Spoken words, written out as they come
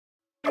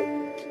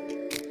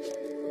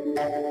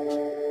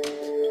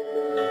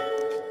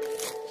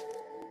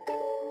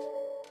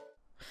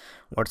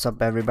What's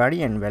up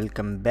everybody and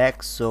welcome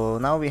back. So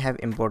now we have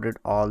imported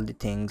all the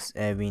things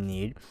we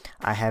need.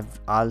 I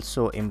have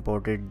also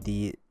imported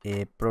the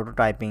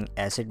prototyping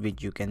asset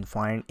which you can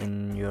find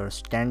in your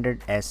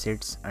standard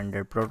assets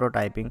under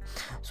prototyping.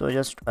 So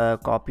just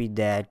copy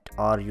that,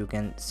 or you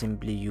can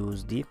simply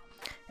use the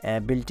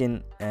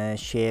built-in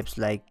shapes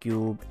like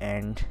cube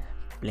and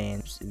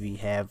planes. We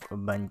have a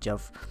bunch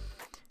of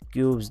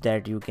cubes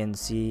that you can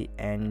see,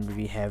 and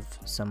we have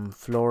some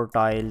floor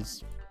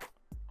tiles.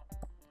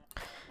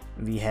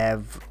 We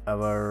have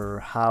our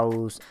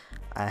house.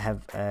 I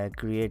have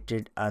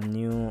created a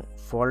new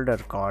folder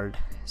called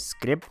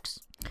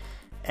scripts,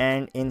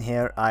 and in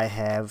here I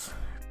have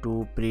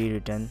two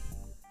pre-written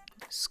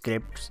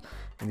scripts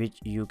which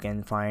you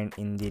can find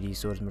in the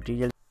resource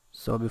material.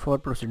 So before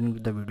proceeding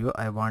with the video,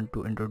 I want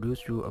to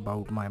introduce you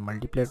about my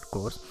multiplayer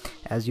course.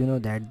 As you know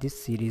that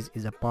this series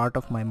is a part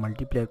of my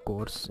multiplayer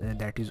course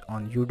that is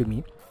on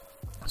Udemy.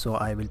 So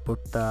I will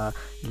put the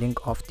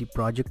link of the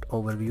project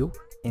overview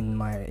in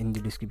the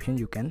description.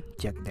 You can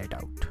check that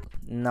out.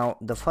 Now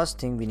the first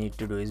thing we need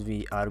to do is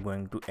we are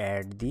going to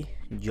add the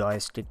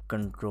joystick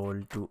control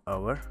to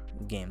our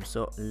game.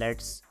 So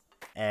let's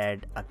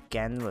add a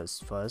canvas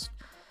first.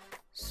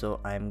 So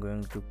I'm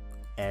going to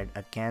add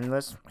a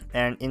canvas,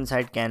 and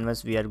inside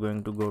canvas we are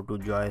going to go to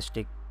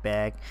joystick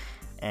pack,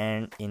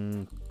 and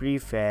in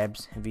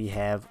prefabs we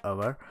have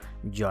our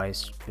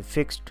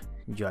fixed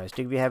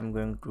joystick. We have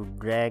going to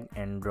drag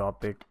and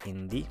drop it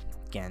in the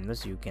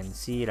canvas. You can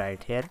see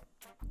right here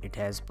it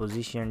has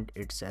positioned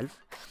itself.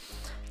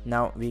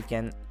 Now we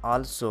can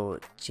also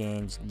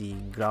change the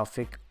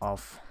graphic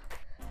of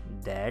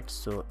that.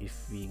 So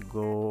if we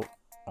go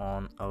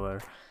on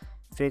our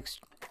fixed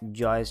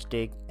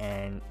joystick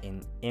and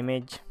in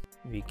image,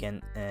 we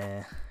can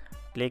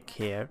click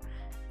here,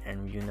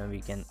 and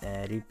we can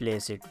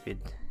replace it with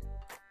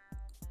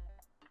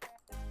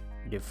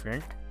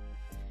different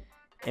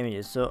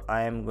images. So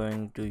I am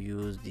going to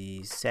use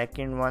the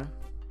second one,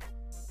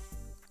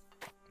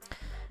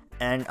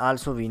 and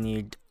also we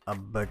need a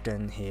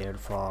button here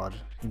for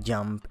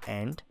jump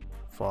and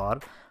for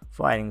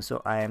firing.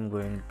 So I am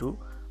going to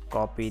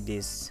copy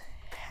this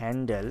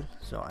handle.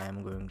 So I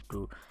am going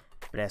to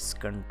press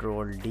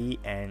Ctrl D,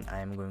 and I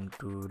am going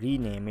to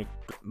rename it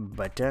to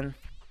button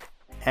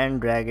and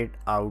drag it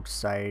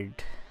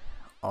outside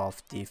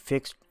of the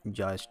fixed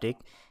joystick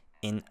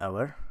in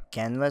our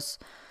canvas.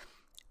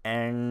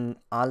 And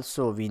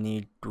also we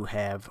need to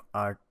have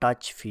a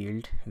touch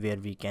field where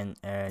we can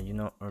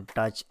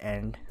touch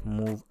and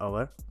move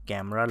our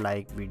camera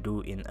like we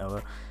do in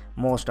our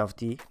most of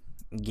the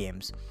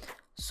games.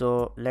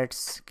 So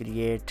let's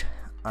create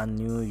a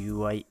new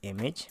UI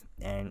image,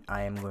 and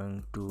I am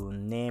going to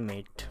name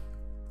it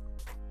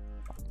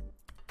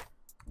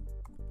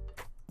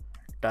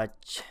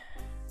touch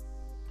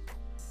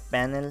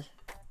panel,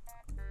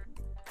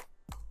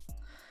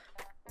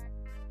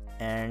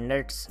 and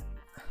let's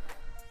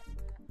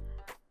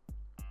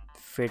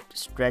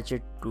stretch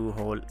it to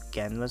whole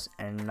canvas.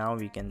 And now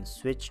we can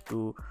switch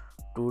to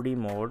 2D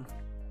mode.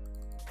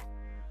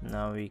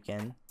 Now we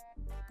can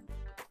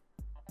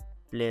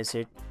place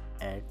it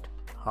at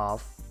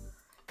half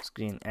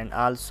screen, and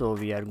also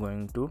we are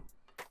going to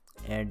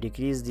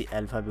decrease the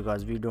alpha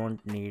because we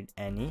don't need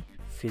any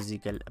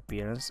physical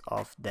appearance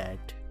of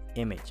that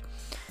image.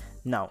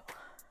 Now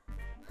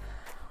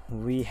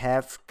we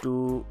have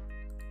to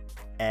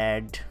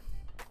add,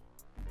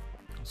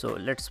 so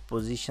let's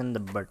position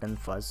the button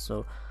first.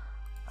 So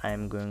I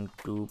am going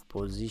to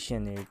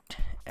position it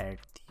at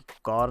the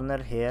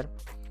corner here,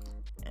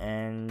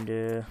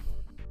 and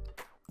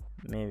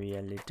maybe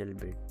a little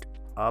bit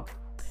up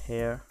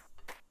here.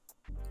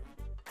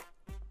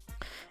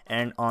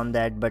 And on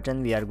that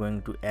button we are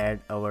going to add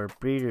our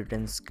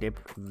pre-written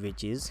script,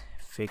 which is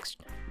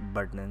fixed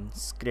button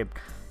script.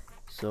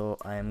 So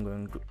I am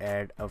going to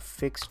add a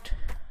fixed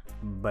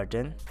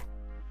button,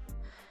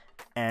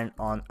 and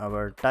on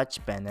our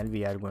touch panel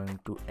we are going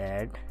to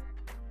add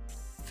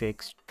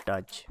fixed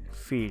touch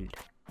field.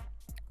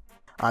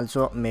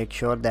 Also make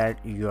sure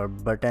that your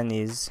button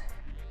is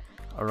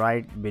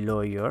right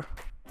below your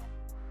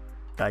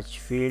touch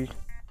field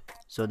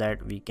so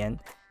that we can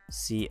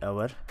see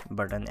our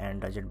button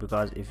and touch it.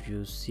 Because if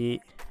you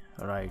see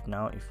right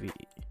now, if we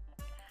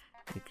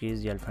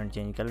decrease the alpha and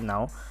change color,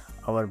 now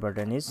our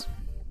button is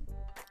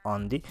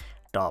on the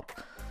top.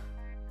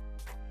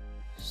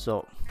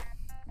 So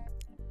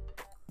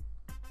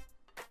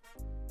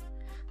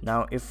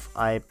now if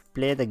I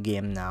play the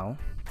game now,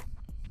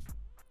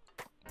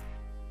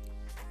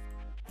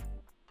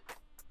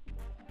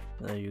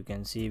 you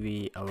can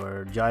see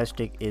our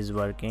joystick is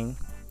working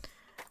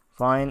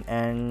fine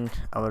and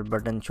our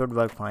button should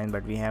work fine,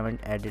 but we haven't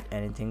added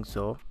anything.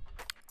 So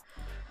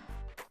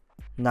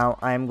now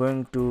I am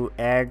going to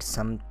add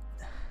some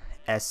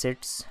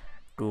assets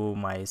to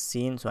my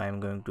scene. So I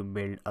am going to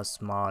build a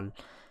small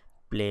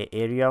play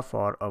area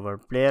for our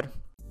player.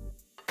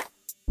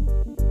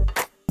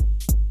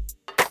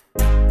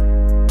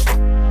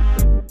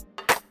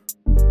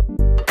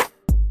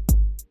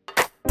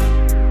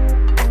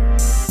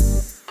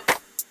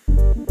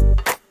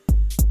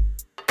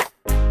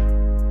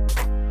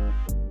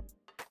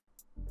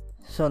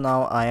 So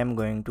now I am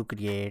going to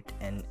create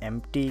an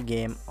empty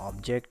game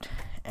object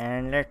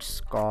and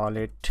let's call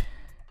it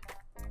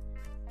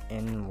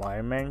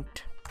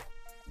environment,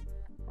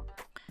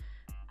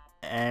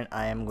 and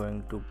I am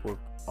going to put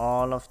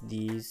all of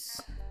these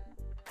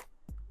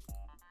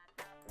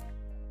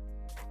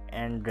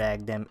and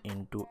drag them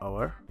into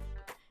our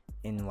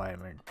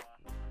environment.